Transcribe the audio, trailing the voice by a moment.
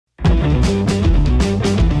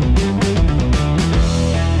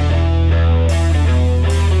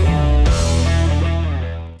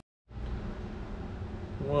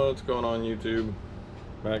What's going on, YouTube?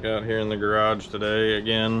 Back out here in the garage today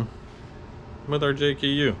again with our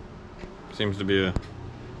JKU. Seems to be a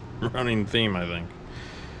running theme, I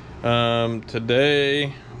think.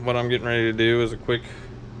 Today what I'm getting ready to do is a quick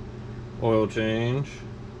oil change.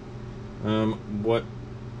 What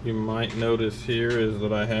you might notice here is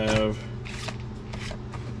that I have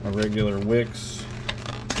a regular Wix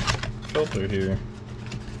filter here.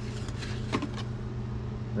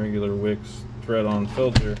 Regular Wix thread-on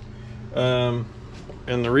filter.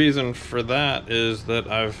 And the reason for that is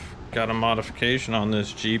that I've got a modification on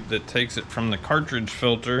this Jeep that takes it from the cartridge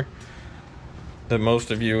filter that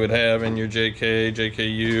most of you would have in your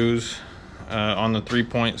JKUs on the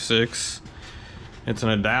 3.6. It's an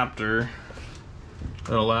adapter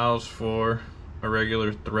that allows for a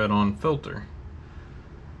regular thread-on filter.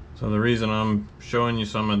 So the reason I'm showing you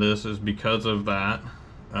some of this is because of that.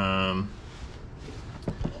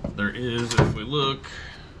 There is, if we look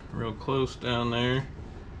real close down there,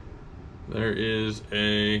 there is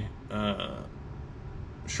a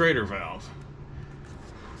Schrader valve.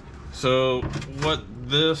 So what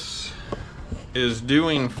this is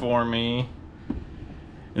doing for me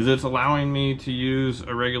is it's allowing me to use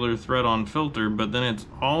a regular thread-on filter, but then it's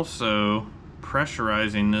also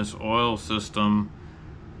pressurizing this oil system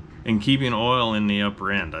and keeping oil in the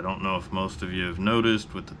upper end. I don't know if most of you have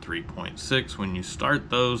noticed with the 3.6, when you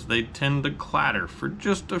start those, they tend to clatter for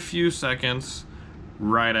just a few seconds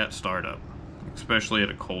right at startup, especially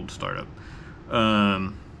at a cold startup.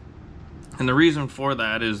 And the reason for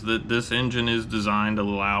that is that this engine is designed to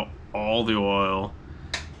allow all the oil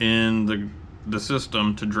in the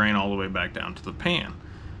system to drain all the way back down to the pan.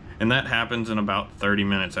 And that happens in about 30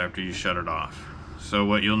 minutes after you shut it off. So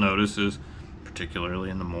what you'll notice is, particularly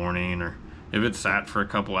in the morning, or if it's sat for a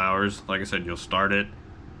couple hours, like I said, you'll start it,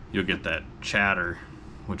 you'll get that chatter,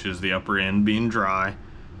 which is the upper end being dry.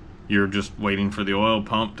 You're just waiting for the oil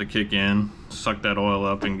pump to kick in, suck that oil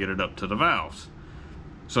up and get it up to the valves.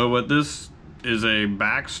 So what this is, a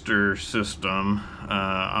Baxter system.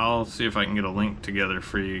 I'll see if I can get a link together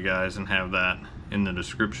for you guys and have that in the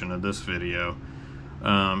description of this video.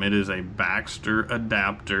 It is a Baxter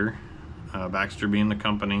adapter, Baxter being the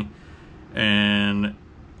company. And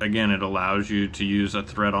again, it allows you to use a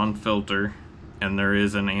thread-on filter, and there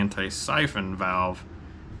is an anti-siphon valve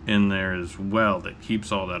in there as well that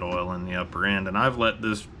keeps all that oil in the upper end. And I've let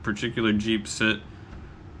this particular Jeep sit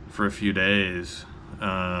for a few days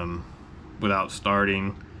without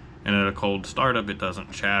starting, and at a cold startup it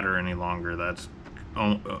doesn't chatter any longer. That's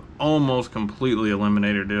almost completely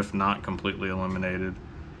eliminated, if not completely eliminated.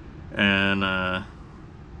 And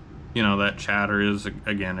you know, that chatter is,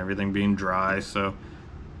 again, everything being dry. So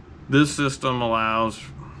this system allows,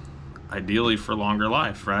 ideally, for longer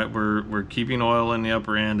life, right? We're keeping oil in the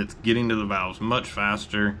upper end, it's getting to the valves much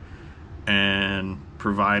faster and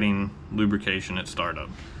providing lubrication at startup.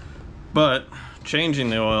 But changing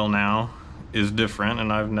the oil now is different,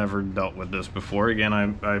 and I've never dealt with this before. Again,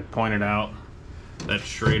 I pointed out that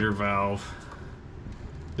Schrader valve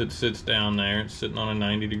that sits down there. It's sitting on a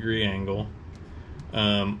 90-degree angle.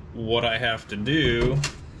 What I have to do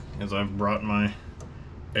is, I've brought my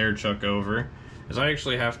air chuck over, is I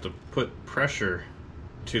actually have to put pressure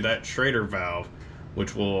to that Schrader valve,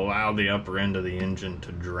 which will allow the upper end of the engine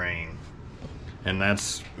to drain. And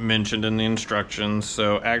that's mentioned in the instructions.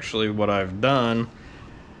 So actually what I've done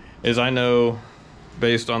is, I know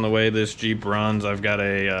based on the way this Jeep runs, I've got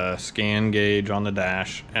a scan gauge on the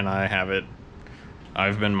dash, and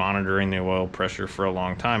I've been monitoring the oil pressure for a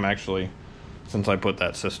long time, actually since I put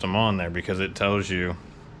that system on there, because it tells you,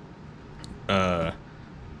 I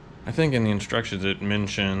think in the instructions it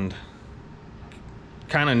mentioned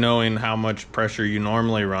kind of knowing how much pressure you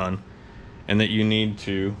normally run, and that you need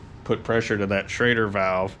to put pressure to that Schrader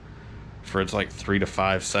valve for, it's like 3 to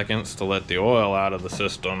 5 seconds to let the oil out of the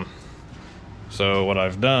system. So what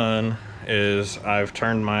I've done is I've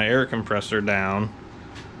turned my air compressor down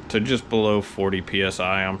to just below 40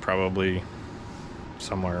 psi. I'm probably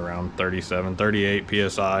somewhere around 37, 38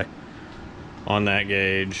 psi on that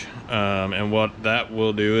gauge. And what that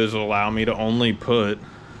will do is allow me to only put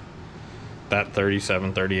that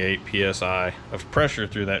 37, 38 psi of pressure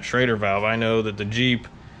through that Schrader valve. I know that the Jeep,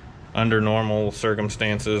 under normal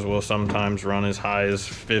circumstances, will sometimes run as high as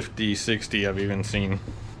 50, 60. I've even seen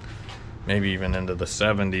maybe even into the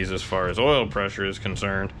 70s as far as oil pressure is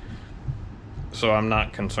concerned. So I'm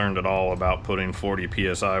not concerned at all about putting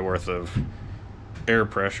 40 psi worth of air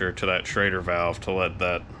pressure to that Schrader valve to let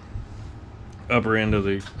that upper end of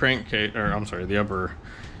the crankcase, or I'm sorry, the upper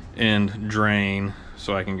end drain,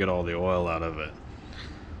 so I can get all the oil out of it.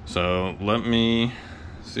 So let me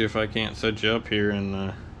see if I can't set you up here in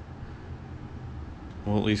the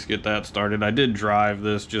we'll at least get that started. I did drive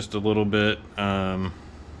this just a little bit to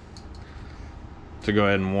go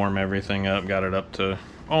ahead and warm everything up. Got it up to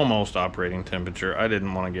almost operating temperature. I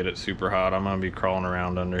didn't want to get it super hot. I'm gonna be crawling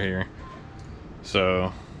around under here.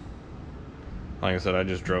 So, like I said, I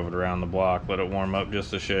just drove it around the block, let it warm up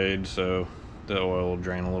just a shade so the oil will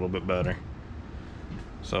drain a little bit better.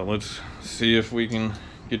 So let's see if we can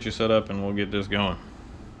get you set up and we'll get this going.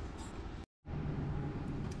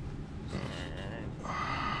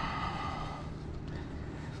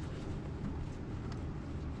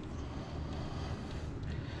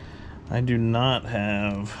 I do not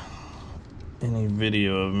have any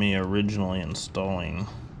video of me originally installing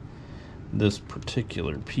this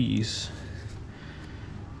particular piece.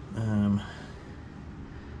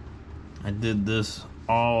 I did this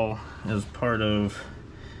all as part of,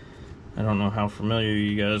 I don't know how familiar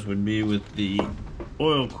you guys would be with the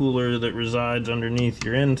oil cooler that resides underneath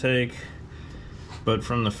your intake, but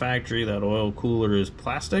from the factory that oil cooler is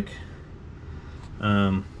plastic.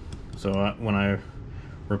 When I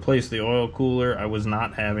replaced the oil cooler, I was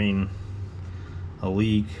not having a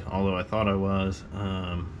leak, although I thought I was.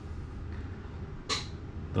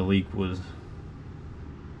 The leak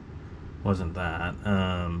wasn't that,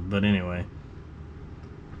 but anyway,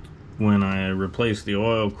 when I replaced the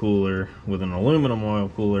oil cooler with an aluminum oil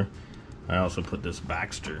cooler, I also put this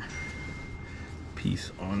Baxter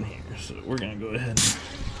piece on here. So we're gonna go ahead and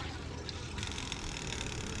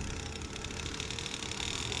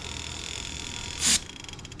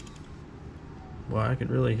well, I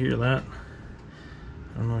could really hear that.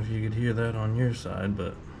 I don't know if you could hear that on your side,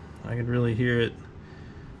 but I could really hear it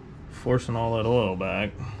forcing all that oil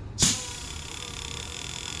back.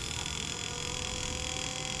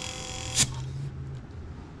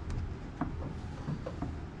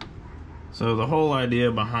 So the whole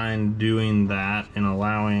idea behind doing that and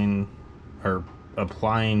allowing or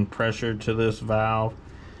applying pressure to this valve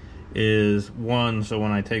is, one, so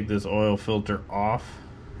when I take this oil filter off,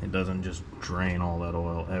 it doesn't just drain all that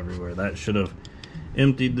oil everywhere. That should have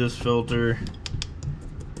emptied this filter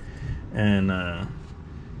and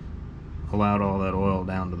allowed all that oil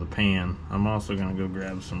down to the pan. I'm also gonna go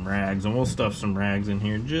grab some rags, and we'll stuff some rags in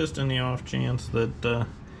here just in the off chance that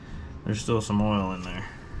there's still some oil in there.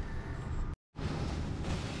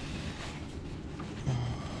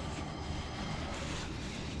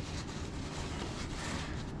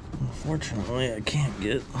 Unfortunately, I can't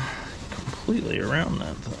get completely around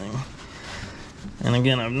that thing. And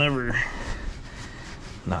again,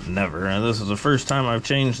 this is the first time I've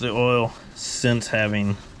changed the oil since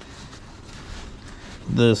having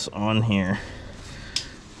this on here.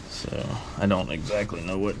 So I don't exactly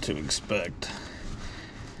know what to expect.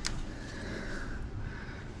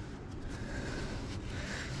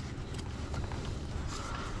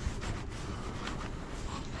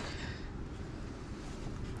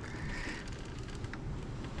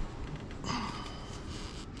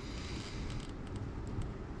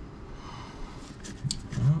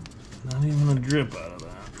 Not even a drip out of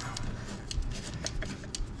that.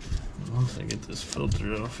 Once I get this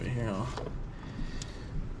filter off of here, I'll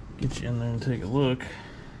get you in there and take a look.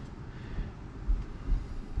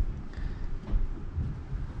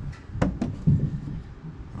 Well,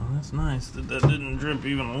 that's nice that that didn't drip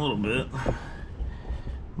even a little bit.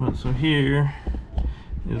 But so here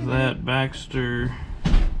is that Baxter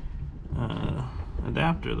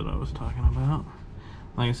adapter that I was talking about.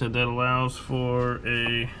 Like I said, that allows for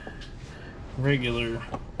a regular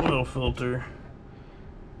oil filter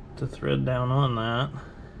to thread down on that.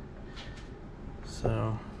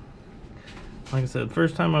 So, like I said,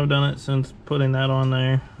 first time I've done it since putting that on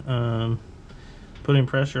there. Putting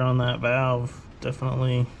pressure on that valve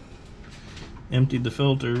definitely emptied the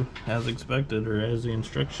filter as expected, or as the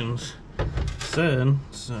instructions said.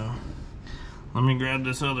 So, let me grab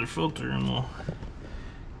this other filter and we'll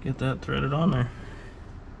get that threaded on there.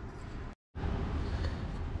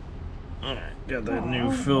 Alright, got that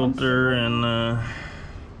new filter, and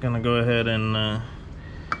gonna go ahead and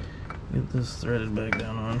get this threaded back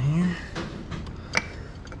down on here.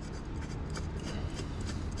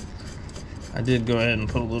 I did go ahead and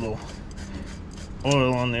put a little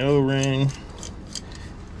oil on the O-ring.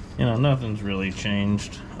 You know, nothing's really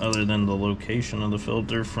changed other than the location of the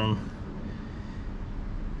filter from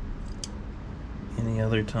any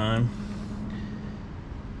other time.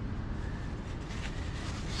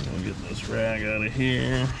 We'll get this rag out of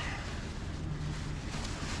here.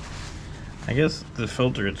 I guess the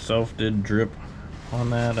filter itself did drip on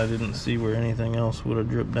that. I didn't see where anything else would have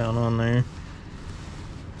dripped down on there.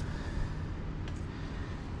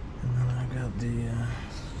 And then I got the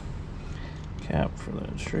cap for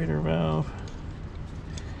that Schrader valve.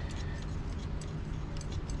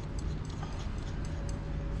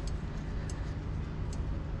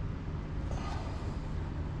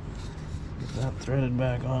 that threaded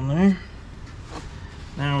back on there.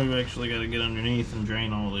 Now we've actually got to get underneath and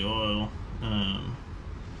drain all the oil.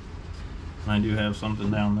 I do have something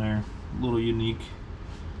down there, a little unique,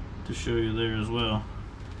 to show you there as well.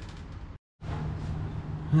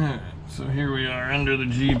 Alright, so here we are under the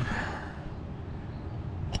Jeep.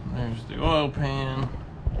 There's the oil pan.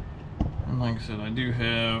 And like I said, I do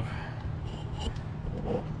have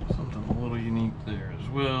something a little unique there as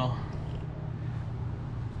well.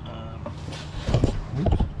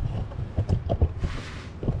 Oops.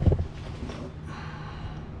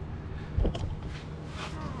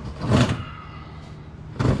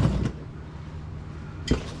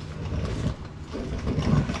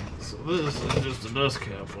 So this is just a dust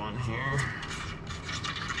cap on here.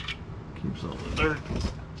 Keeps all the dirt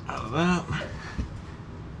out of that.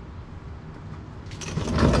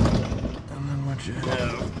 And then what you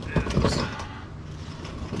have is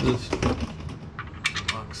this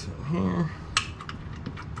box in here.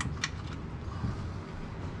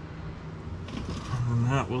 And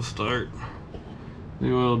that will start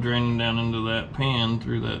the oil draining down into that pan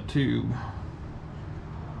through that tube.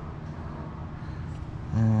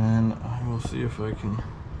 And I will see if I can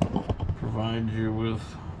provide you with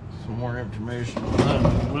some more information on that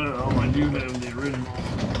as well. I do have the original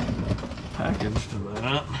package to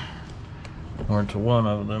that, or to one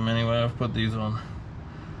of them anyway. I've put these on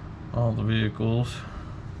all the vehicles.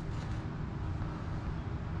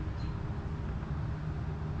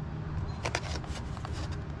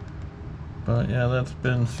 But yeah, that's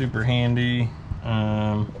been super handy.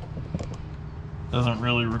 Doesn't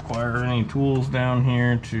really require any tools down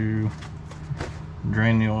here to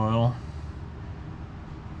drain the oil.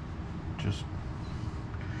 Just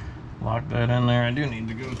lock that in there. I do need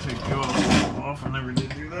to go take the oil off. I never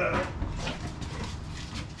did do that.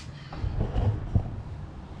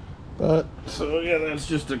 But so yeah, that's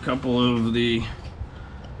just a couple of the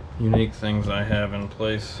unique things I have in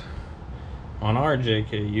place on our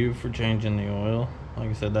JKU for changing the oil. Like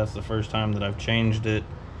I said, that's the first time that I've changed it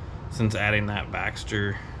since adding that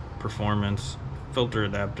Baxter Performance filter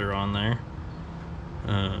adapter on there.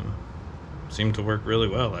 Seemed to work really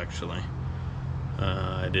well, actually.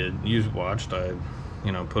 I did watched. I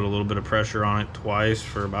put a little bit of pressure on it twice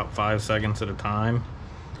for about 5 seconds at a time,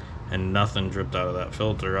 and nothing dripped out of that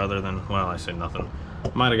filter other than, well, I say nothing.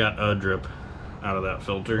 Might have got a drip out of that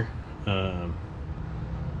filter,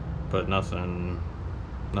 but nothing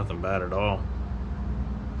bad at all.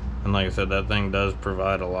 And like I said, that thing does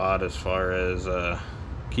provide a lot as far as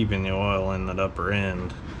keeping the oil in that upper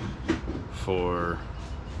end for,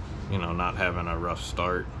 not having a rough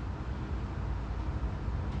start.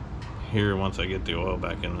 Here, once I get the oil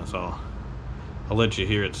back in this, I'll let you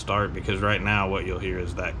hear it start, because right now what you'll hear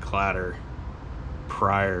is that clatter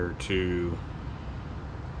prior to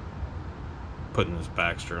putting this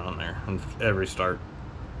Baxter on there. And every start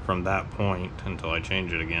from that point until I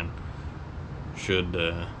change it again should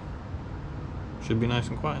be nice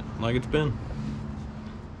and quiet, like it's been.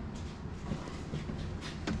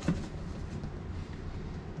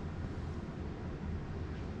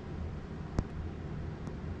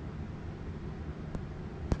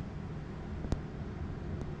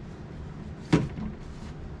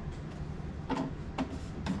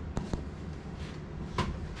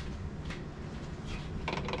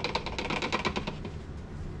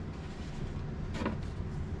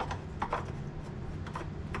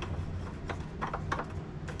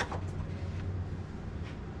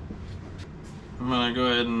 I'm gonna go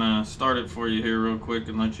ahead and start it for you here real quick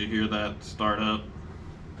and let you hear that start up.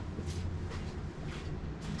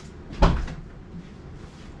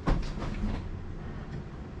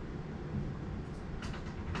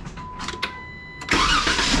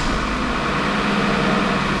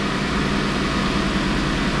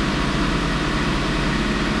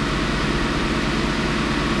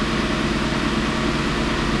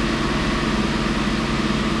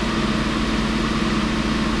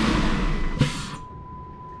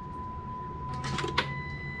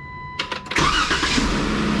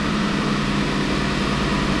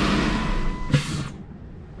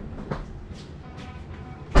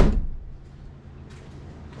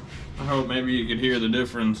 I hope maybe you could hear the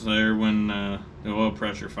difference there when the oil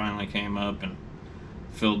pressure finally came up and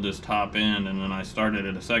filled this top end, and then I started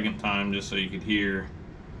it a second time just so you could hear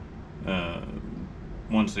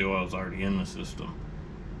once the oil's already in the system.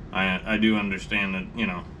 I do understand that,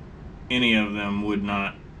 any of them would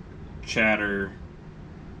not chatter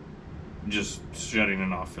just shutting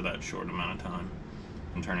it off for that short amount of time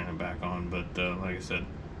and turning it back on, but like I said,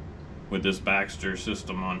 with this Baxter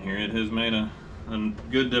system on here, it has made a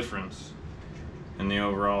good difference in the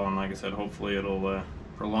overall, and like I said, hopefully it'll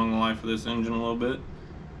prolong the life of this engine a little bit.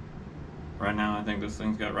 Right now I think this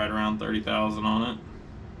thing's got right around 30,000 on it.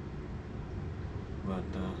 But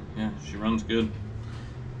yeah, she runs good.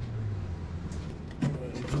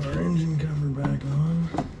 Put our engine cover back on.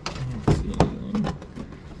 Can't see anything.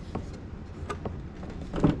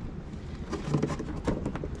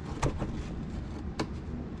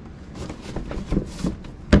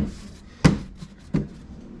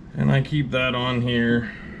 And I keep that on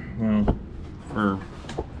here, well, for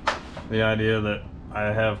the idea that I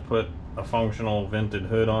have put a functional vented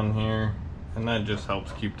hood on here, and that just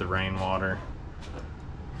helps keep the rainwater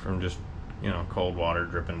from just, you know, cold water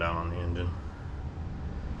dripping down on the engine.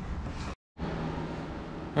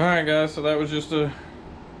 Alright guys, so that was just a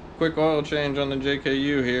quick oil change on the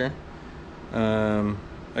JKU here.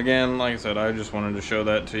 Again, like I said, I just wanted to show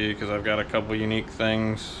that to you because I've got a couple unique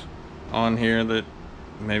things on here that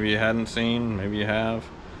maybe you hadn't seen, maybe you have.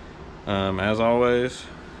 As always,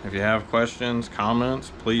 if you have questions,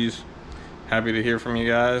 comments, please, happy to hear from you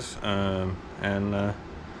guys. And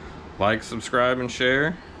like, subscribe, and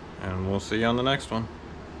share, and we'll see you on the next one.